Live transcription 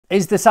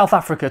Is the South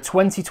Africa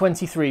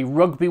 2023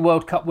 Rugby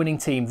World Cup winning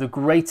team the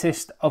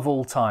greatest of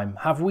all time?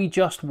 Have we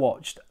just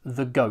watched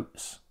the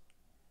GOATs?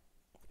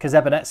 Because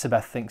Eben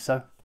Etzebeth thinks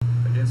so.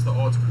 Against the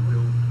odds, we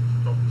will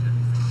accomplish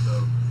anything.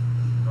 So,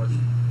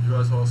 you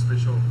guys are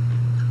special.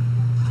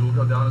 You will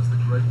go down as the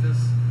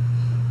greatest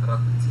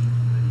rugby team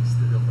in the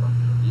history of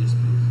rugby. Yes,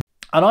 please.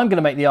 And I'm going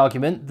to make the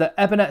argument that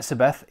Eben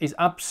Etzebeth is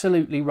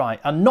absolutely right.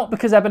 And not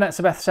because Eben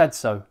Etzebeth said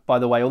so, by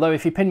the way. Although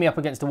if he pinned me up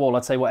against a wall,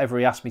 I'd say whatever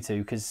he asked me to,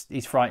 because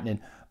he's frightening.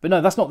 But no,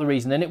 that's not the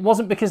reason. And it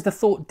wasn't because the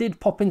thought did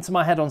pop into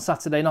my head on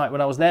Saturday night when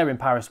I was there in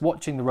Paris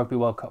watching the Rugby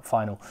World Cup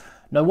final.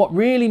 No, what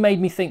really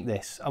made me think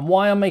this, and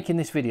why I'm making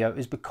this video,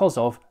 is because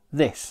of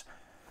this.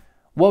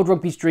 World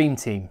Rugby's Dream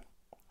Team,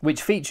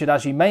 which featured,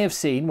 as you may have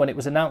seen when it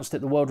was announced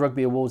at the World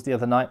Rugby Awards the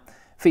other night,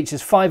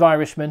 features 5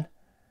 Irishmen,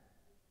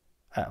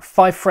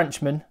 5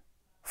 Frenchmen,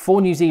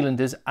 4 New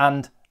Zealanders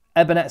and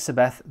Eben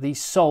Etzebeth, the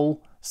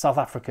sole South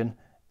African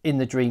in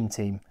the Dream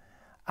Team.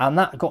 And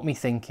that got me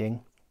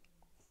thinking,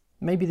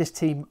 maybe this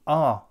team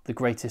are the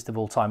greatest of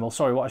all time. Or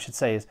sorry, what I should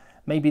say is,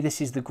 maybe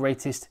this is the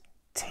greatest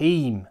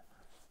team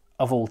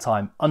of all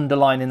time.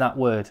 Underlining that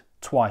word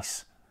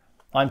twice.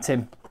 I'm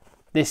Tim.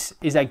 This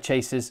is Egg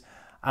Chasers.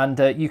 And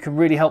you can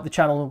really help the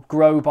channel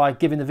grow by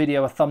giving the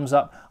video a thumbs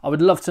up. I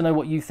would love to know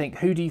what you think.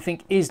 Who do you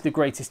think is the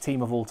greatest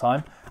team of all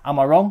time? Am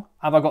I wrong?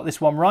 Have I got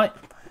this one right?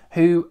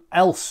 Who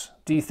else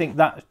do you think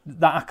that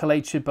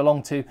accolade should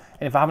belong to?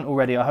 And if I haven't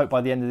already, I hope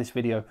by the end of this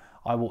video,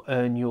 I will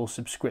earn your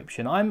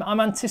subscription. I'm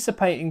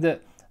anticipating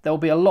that there will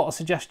be a lot of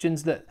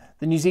suggestions that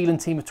the New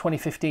Zealand team of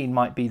 2015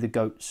 might be the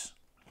GOATs.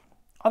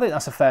 I think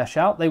that's a fair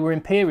shout. They were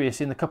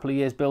imperious in the couple of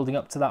years building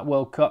up to that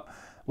World Cup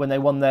when they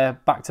won their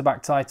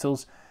back-to-back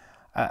titles.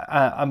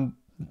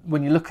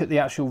 When you look at the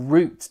actual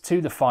route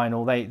to the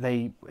final,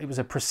 it was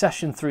a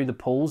procession through the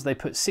pools. They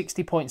put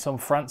 60 points on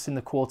France in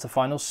the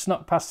quarterfinals,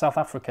 snuck past South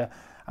Africa,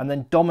 and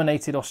then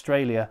dominated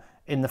Australia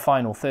in the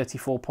final,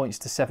 34 points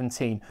to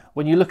 17.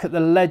 When you look at the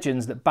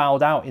legends that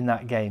bowed out in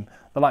that game,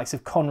 the likes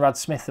of Conrad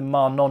Smith and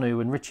Ma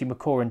Nonu and Richie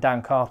McCaw and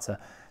Dan Carter,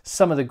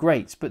 some of the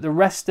greats, but the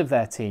rest of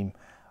their team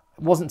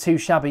wasn't too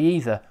shabby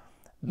either.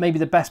 Maybe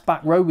the best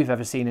back row we've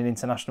ever seen in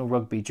international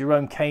rugby.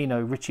 Jerome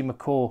Kano, Richie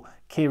McCaw,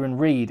 Kieran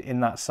Reid in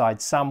that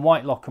side. Sam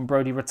Whitelock and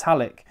Brodie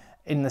Retallick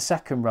in the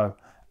second row.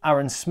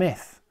 Aaron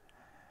Smith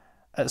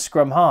at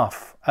scrum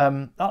half.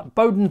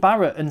 Bowden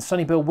Barrett and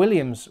Sonny Bill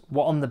Williams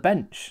were on the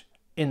bench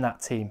in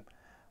that team.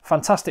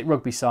 Fantastic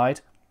rugby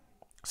side.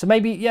 So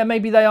maybe, yeah,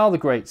 maybe they are the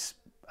greats.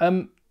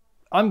 I'm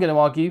going to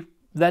argue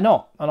they're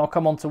not, and I'll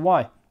come on to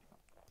why.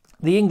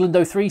 The England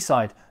 03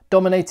 side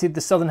dominated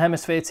the Southern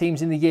Hemisphere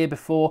teams in the year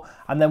before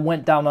and then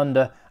went down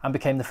under and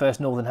became the first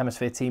Northern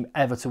Hemisphere team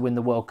ever to win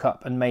the World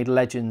Cup and made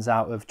legends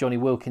out of Johnny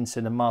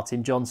Wilkinson and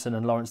Martin Johnson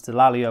and Lawrence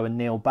Dallaglio and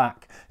Neil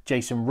Back,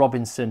 Jason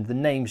Robinson. The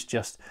names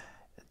just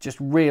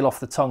reel off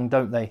the tongue,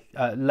 don't they?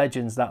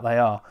 Legends that they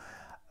are.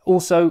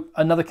 Also,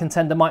 another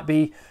contender might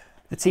be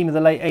the team of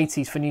the late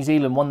 80s for New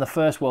Zealand, won the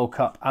first World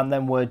Cup and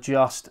then were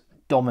just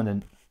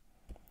dominant.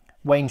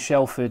 Wayne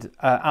Shelford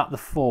at the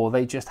fore,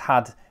 they just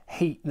had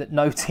heat that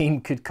no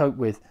team could cope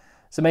with.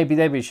 So maybe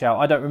they'd be a shout.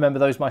 I don't remember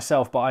those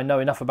myself, but I know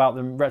enough about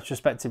them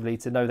retrospectively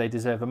to know they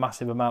deserve a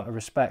massive amount of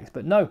respect.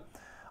 But no,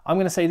 I'm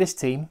going to say this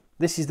team,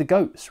 this is the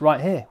GOATs right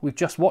here. We've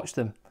just watched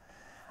them.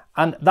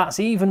 And that's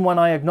even when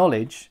I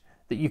acknowledge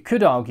that you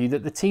could argue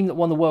that the team that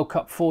won the World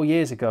Cup 4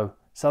 years ago,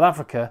 South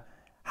Africa,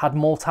 had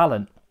more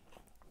talent.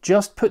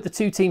 Just put the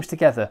two teams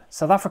together,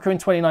 South Africa in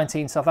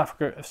 2019, South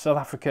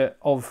Africa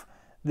of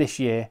this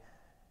year,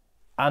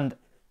 and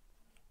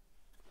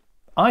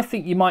I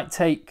think you might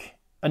take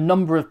a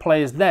number of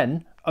players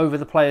then over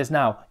the players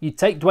now. You'd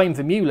take Duane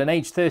Vermeulen,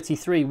 age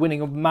 33,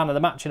 winning a man of the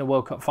match in a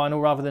World Cup final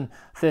rather than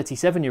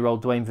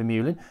 37-year-old Duane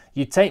Vermeulen.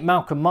 You'd take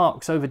Malcolm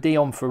Marx over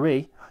Dion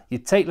Fourie.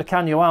 You'd take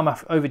Lukhanyo Am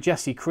over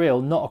Jesse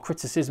Creel. Not a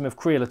criticism of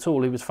Creel at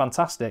all, he was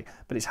fantastic,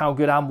 but it's how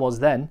good Am was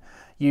then.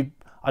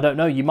 I don't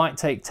know, you might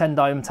take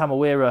Tendai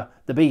Mtamawira,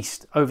 the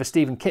Beast, over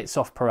Stephen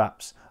Kitsoff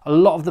perhaps. A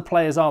lot of the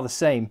players are the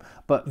same,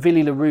 but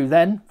Willie le Roux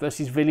then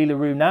versus Willie le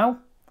Roux now,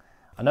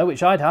 I know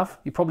which I'd have.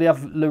 You'd probably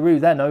have le Roux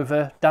then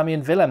over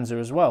Damien Willemser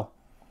as well.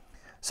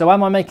 So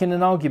am I making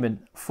an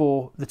argument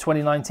for the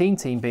 2019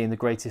 team being the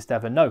greatest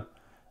ever? No.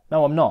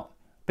 No, I'm not.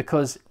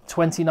 Because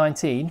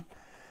 2019,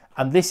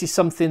 and this is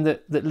something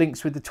that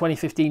links with the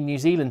 2015 New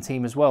Zealand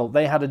team as well.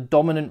 They had a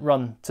dominant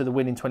run to the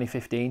win in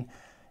 2015.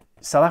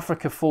 South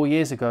Africa 4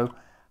 years ago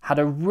had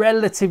a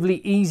relatively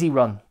easy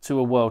run to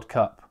a World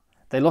Cup.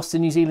 They lost to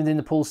New Zealand in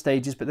the pool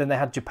stages, but then they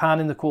had Japan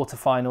in the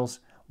quarterfinals,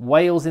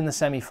 Wales in the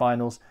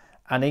semi-finals,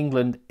 and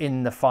England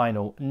in the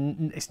final.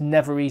 It's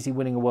never easy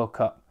winning a World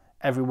Cup.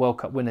 Every World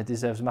Cup winner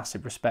deserves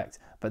massive respect,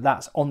 but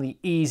that's on the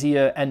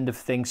easier end of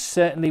things.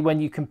 Certainly when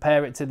you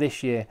compare it to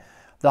this year,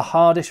 the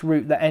hardest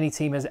route that any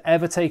team has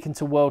ever taken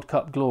to World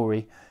Cup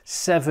glory.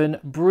 7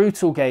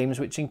 brutal games,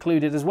 which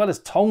included, as well as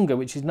Tonga,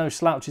 which is no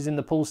slouches in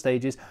the pool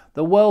stages,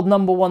 the world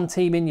 #1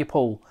 team in your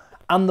pool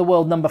and the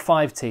world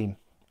 #5 team.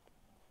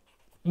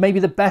 Maybe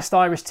the best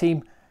Irish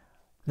team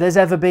there's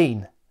ever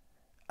been.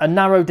 a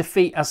narrow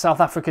defeat as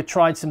South Africa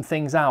tried some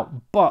things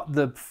out, but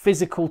the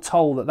physical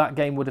toll that that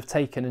game would have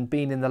taken and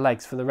been in the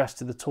legs for the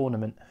rest of the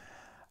tournament.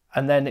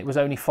 And then it was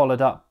only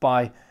followed up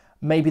by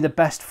maybe the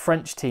best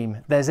French team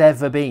there's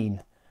ever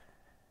been,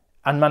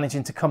 and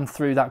managing to come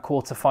through that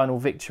quarter-final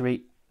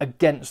victory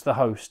against the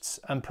hosts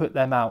and put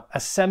them out. A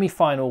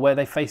semi-final where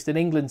they faced an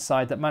England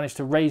side that managed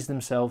to raise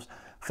themselves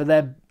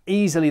for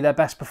easily their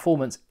best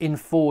performance in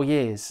 4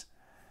 years,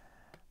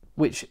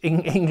 which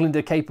England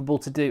are capable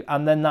to do.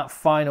 And then that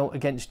final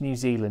against New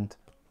Zealand.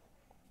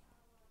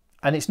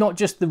 And it's not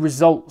just the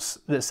results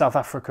that South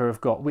Africa have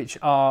got, which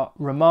are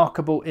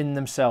remarkable in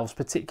themselves,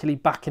 particularly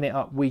backing it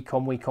up week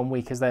on week on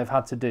week as they have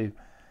had to do,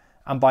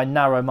 and by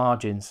narrow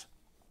margins,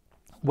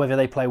 whether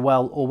they play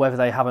well or whether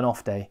they have an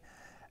off day.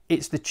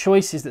 It's the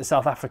choices that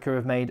South Africa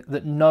have made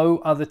that no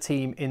other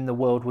team in the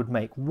world would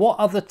make. What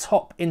other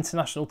top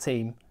international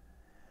team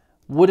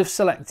would have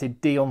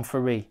selected Dion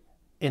Fourie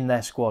in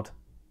their squad?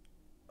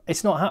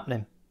 It's not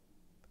happening.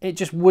 It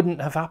just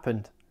wouldn't have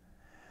happened.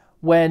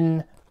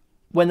 When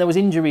there was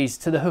injuries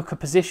to the hooker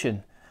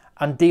position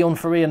and Dion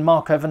Fourie and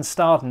Marco van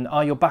Staden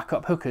are your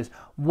backup hookers,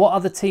 what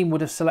other team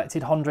would have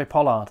selected Handré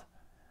Pollard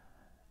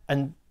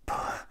and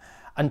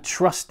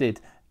trusted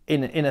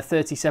in a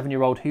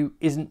 37-year-old who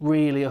isn't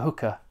really a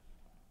hooker?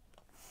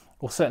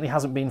 Or certainly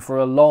hasn't been for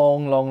a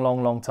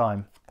long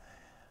time.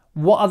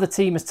 What other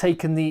team has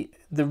taken the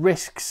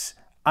risks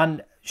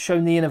and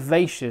shown the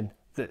innovation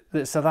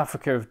that South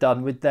Africa have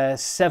done with their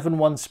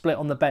 7-1 split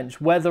on the bench,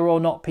 whether or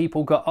not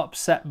people got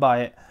upset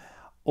by it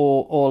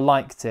or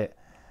liked it?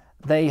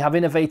 They have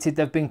innovated,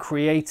 they've been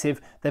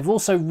creative, they've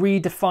also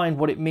redefined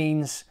what it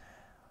means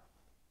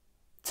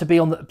to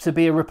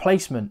be a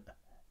replacement.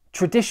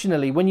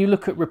 Traditionally, when you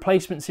look at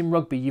replacements in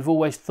rugby, you've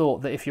always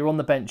thought that if you're on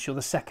the bench, you're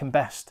the second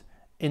best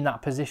in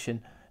that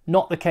position.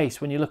 Not the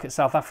case when you look at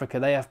South Africa.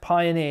 They have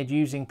pioneered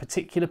using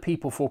particular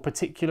people for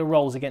particular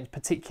roles against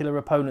particular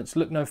opponents.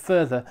 Look no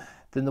further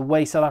than the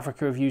way South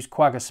Africa have used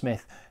Kwagga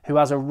Smith, who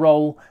has a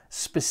role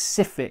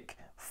specific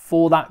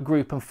for that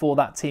group and for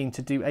that team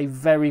to do a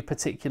very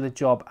particular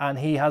job, and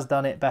he has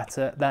done it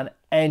better than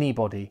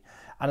anybody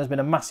and has been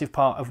a massive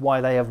part of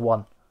why they have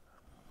won.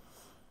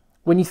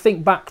 When you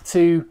think back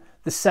to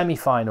the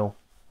semi-final,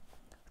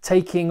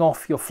 taking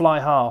off your fly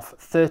half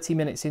 30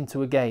 minutes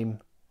into a game,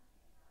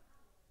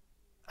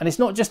 and it's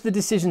not just the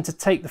decision to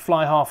take the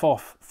fly half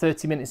off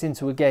 30 minutes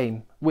into a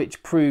game,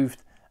 which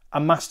proved a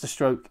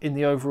masterstroke in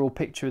the overall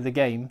picture of the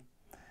game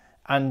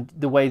and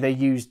the way they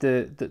used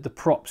the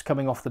props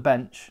coming off the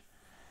bench,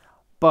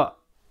 but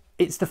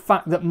it's the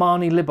fact that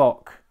Marnie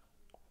Libbok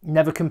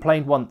never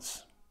complained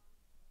once.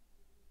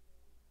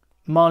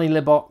 Marnie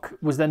Libbok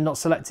was then not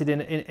selected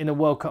in a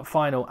World Cup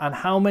final, and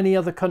how many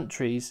other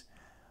countries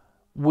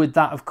would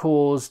that have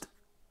caused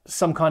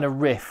some kind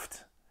of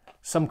rift,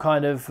 some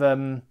kind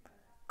of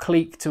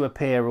clique to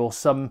appear, or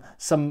some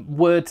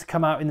word to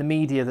come out in the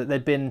media that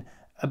there'd been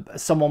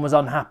someone was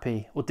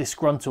unhappy or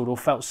disgruntled or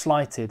felt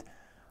slighted?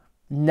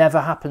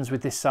 Never happens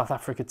with this South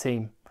Africa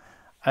team.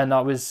 And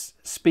I was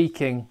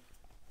speaking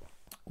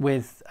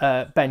with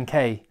Ben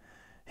Kay,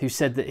 who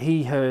said that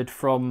he heard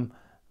from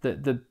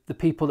the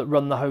people that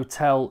run the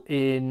hotel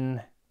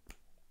in,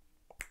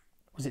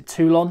 was it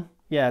Toulon?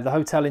 Yeah, the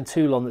hotel in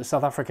Toulon that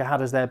South Africa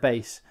had as their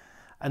base.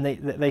 And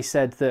they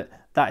said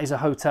that is a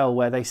hotel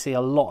where they see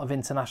a lot of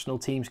international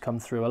teams come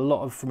through,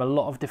 from a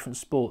lot of different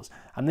sports.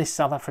 And this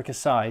South Africa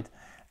side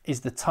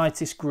is the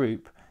tightest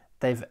group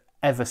they've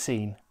ever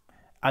seen.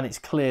 And it's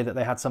clear that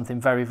they had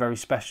something very, very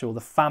special. The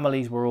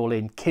families were all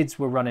in, kids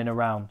were running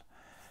around.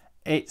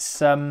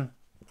 It's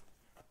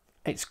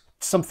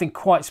something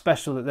quite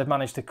special that they've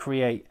managed to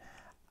create.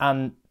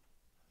 And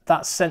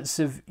that sense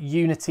of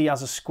unity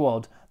as a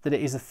squad, that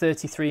it is a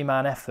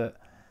 33-man effort.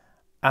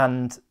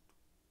 And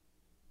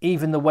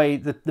even the way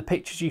the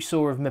pictures you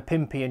saw of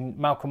Mapimpi and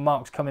Malcolm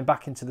Marx coming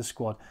back into the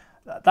squad,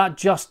 that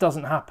just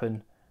doesn't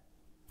happen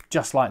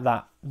just like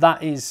that.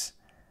 That is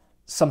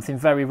something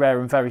very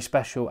rare and very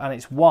special, and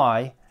it's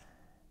one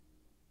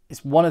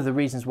of the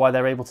reasons why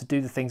they're able to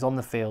do the things on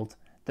the field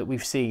that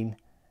we've seen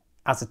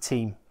as a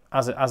team,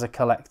 as a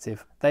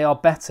collective. They are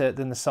better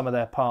than the sum of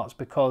their parts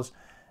because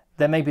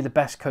they're maybe the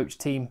best coached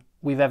team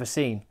we've ever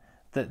seen.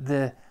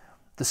 The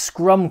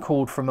scrum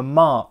called from a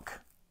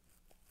mark,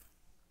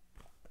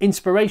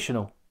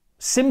 inspirational,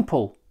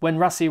 simple when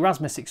Rassie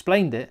Erasmus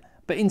explained it,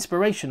 but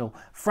inspirational.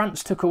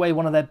 France took away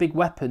one of their big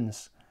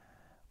weapons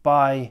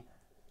by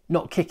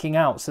not kicking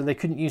out, so they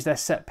couldn't use their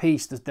set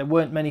piece. There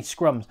weren't many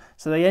scrums,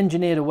 so they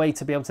engineered a way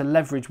to be able to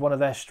leverage one of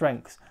their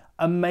strengths.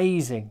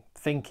 Amazing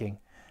thinking.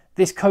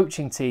 This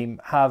coaching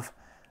team have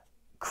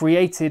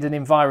created an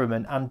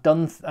environment and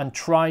done and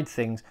tried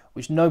things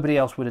which nobody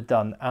else would have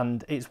done,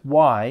 and it's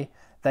why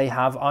they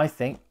have, I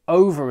think,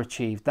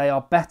 overachieved. They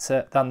are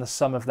better than the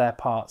sum of their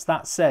parts.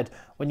 That said,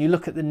 when you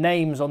look at the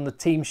names on the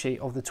team sheet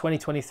of the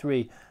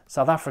 2023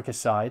 South Africa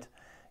side,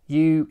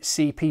 you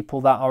see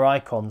people that are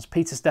icons.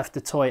 Pieter-Steph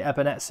du Toit,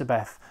 Eben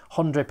Etzebeth,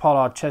 Handré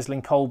Pollard,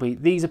 Cheslin Colby.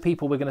 These are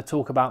people we're going to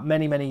talk about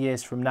many, many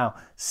years from now.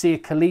 Siya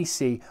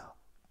Kolisi,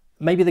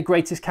 maybe the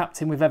greatest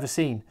captain we've ever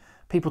seen.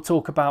 People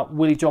talk about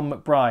Willie John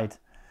McBride.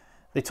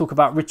 They talk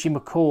about Richie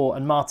McCaw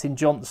and Martin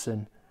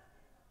Johnson.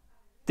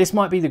 This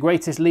might be the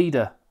greatest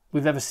leader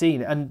we've ever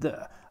seen. And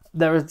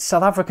there are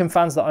South African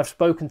fans that I've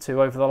spoken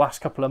to over the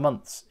last couple of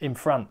months in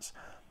France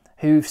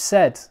who've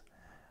said,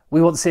 we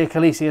want Siya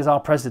Kolisi as our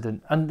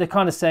president. And they're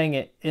kind of saying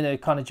it in a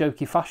kind of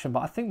jokey fashion,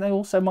 but I think they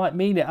also might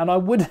mean it. And I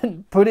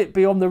wouldn't put it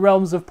beyond the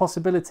realms of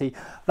possibility.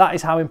 That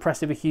is how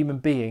impressive a human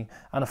being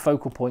and a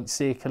focal point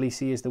Siya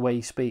Kolisi is, the way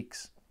he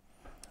speaks.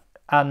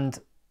 And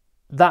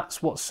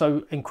that's what's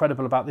so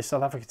incredible about this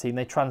South Africa team.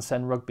 They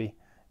transcend rugby,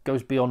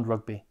 goes beyond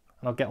rugby.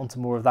 And I'll get onto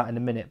more of that in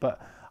a minute.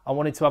 But I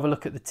wanted to have a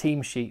look at the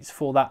team sheets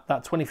for that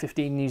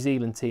 2015 New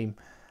Zealand team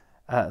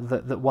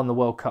that won the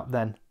World Cup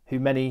then, who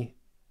many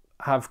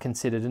have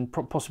considered and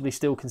possibly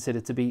still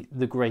considered to be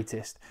the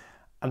greatest.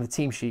 And the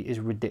team sheet is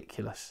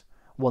ridiculous,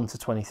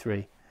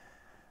 1-23.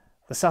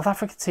 The South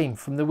Africa team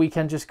from the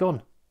weekend just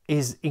gone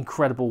is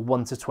incredible,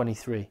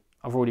 1-23.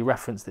 I've already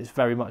referenced it's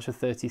very much a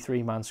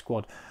 33-man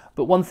squad.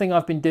 But one thing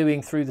I've been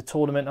doing through the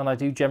tournament, and I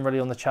do generally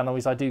on the channel,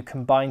 is I do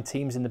combine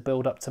teams in the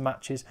build-up to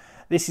matches.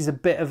 This is a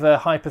bit of a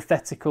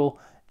hypothetical,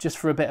 just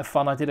for a bit of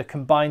fun. I did a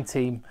combined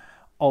team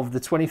of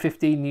the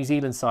 2015 New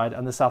Zealand side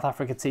and the South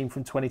Africa team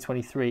from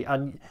 2023.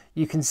 And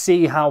you can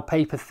see how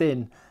paper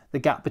thin the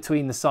gap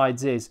between the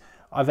sides is.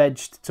 I've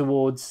edged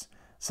towards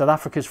South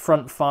Africa's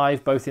front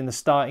five, both in the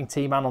starting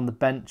team and on the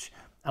bench.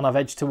 And I've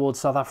edged towards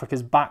South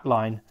Africa's back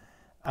line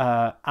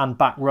and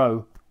back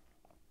row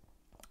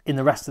in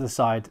the rest of the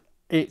side.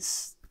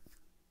 It's,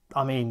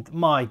 I mean,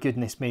 my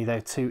goodness me,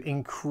 they're two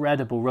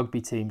incredible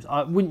rugby teams.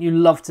 Wouldn't you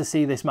love to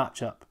see this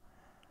matchup?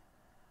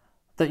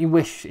 That you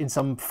wish in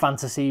some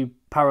fantasy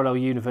parallel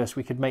universe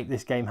we could make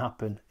this game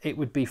happen. It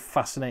would be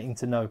fascinating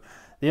to know.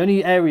 The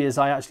only areas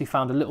I actually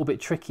found a little bit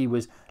tricky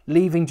was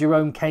leaving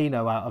Jerome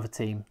Kano out of a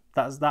team.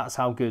 That's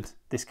how good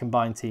this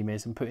combined team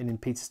is, and putting in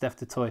Peter Steph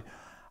du Toit.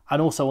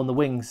 And also on the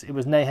wings, it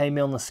was Nehe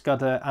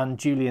Milner-Skudder and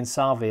Julian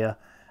Savia.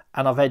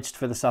 And I've edged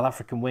for the South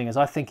African wingers.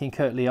 I think in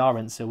Kurt Lee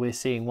Arendse, we're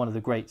seeing one of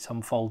the greats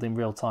unfold in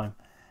real time.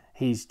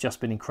 He's just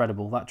been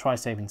incredible. That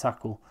try-saving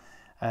tackle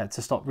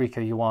to stop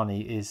Rieko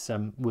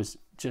Ioane was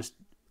just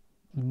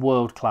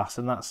world-class.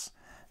 And that's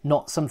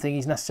not something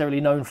he's necessarily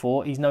known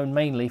for. He's known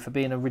mainly for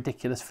being a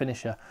ridiculous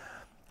finisher.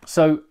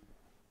 So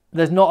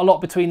there's not a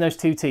lot between those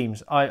two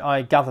teams.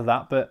 I gather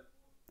that. But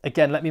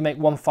again, let me make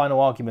one final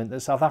argument that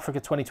South Africa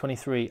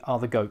 2023 are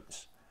the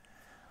GOATs.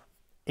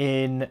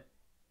 In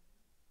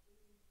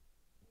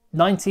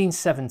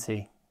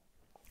 1970,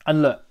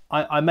 and look,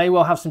 I may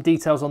well have some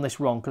details on this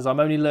wrong because I'm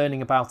only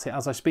learning about it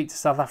as I speak to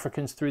South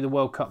Africans through the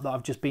World Cup that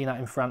I've just been at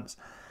in France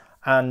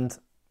and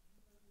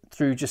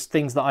through just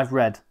things that I've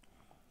read.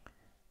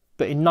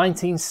 But in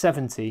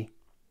 1970,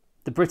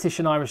 the British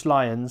and Irish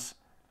Lions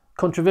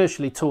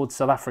controversially toured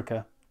South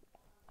Africa.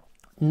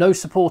 No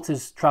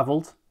supporters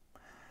travelled,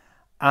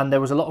 and there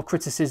was a lot of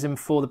criticism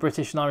for the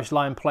British and Irish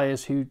Lion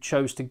players who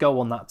chose to go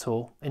on that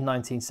tour in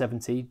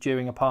 1970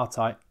 during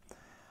apartheid.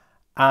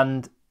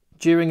 And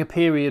during a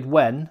period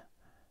when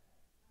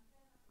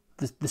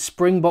the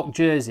Springbok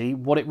jersey,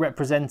 what it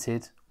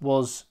represented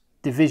was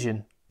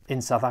division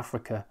in South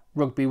Africa.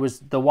 Rugby was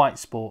the white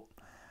sport.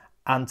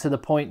 And to the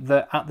point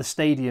that at the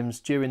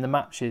stadiums during the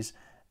matches,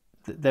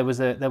 there was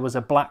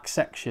a black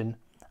section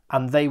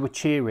and they were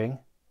cheering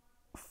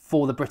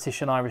for the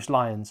British and Irish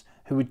Lions,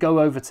 who would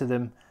go over to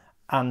them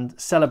and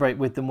celebrate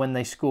with them when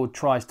they scored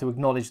tries to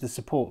acknowledge the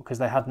support because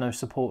they had no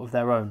support of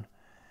their own.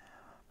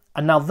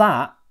 And now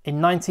that, in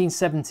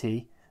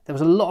 1970, there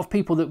was a lot of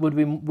people that would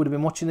have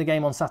been watching the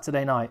game on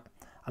Saturday night,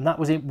 and that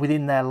was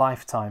within their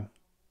lifetime.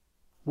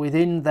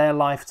 Within their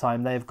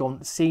lifetime, they have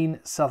seen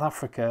South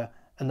Africa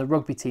and the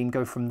rugby team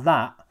go from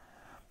that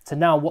to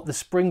now what the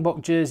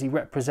Springbok jersey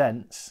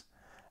represents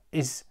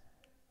it's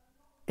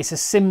a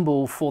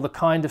symbol for the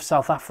kind of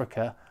South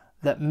Africa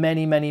that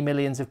many, many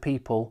millions of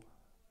people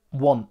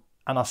want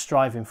and are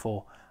striving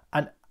for.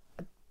 And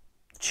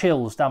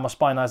chills down my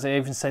spine as I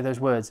even say those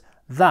words.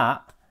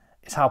 That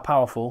is how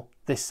powerful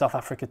this South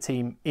Africa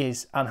team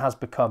is and has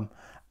become.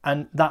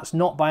 And that's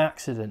not by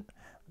accident.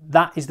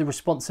 That is the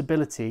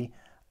responsibility,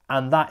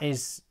 and that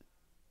is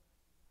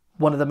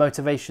one of the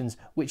motivations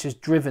which has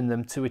driven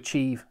them to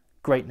achieve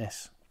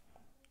greatness.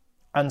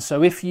 And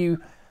so if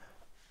you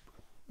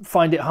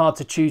find it hard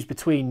to choose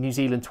between New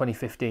Zealand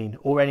 2015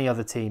 or any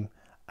other team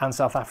and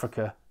South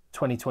Africa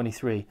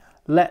 2023,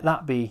 let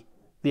that be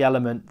the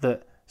element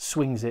that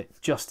swings it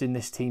just in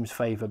this team's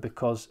favour,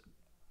 because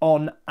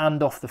on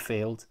and off the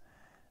field,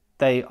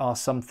 they are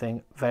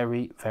something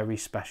very, very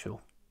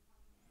special.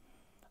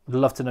 I'd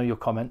love to know your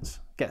comments.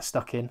 Get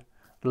stuck in.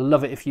 I'd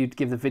love it if you'd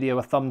give the video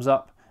a thumbs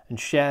up and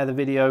share the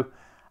video.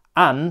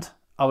 And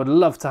I would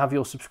love to have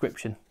your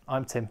subscription.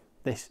 I'm Tim.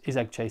 This is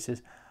Egg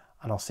Chasers,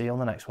 and I'll see you on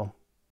the next one.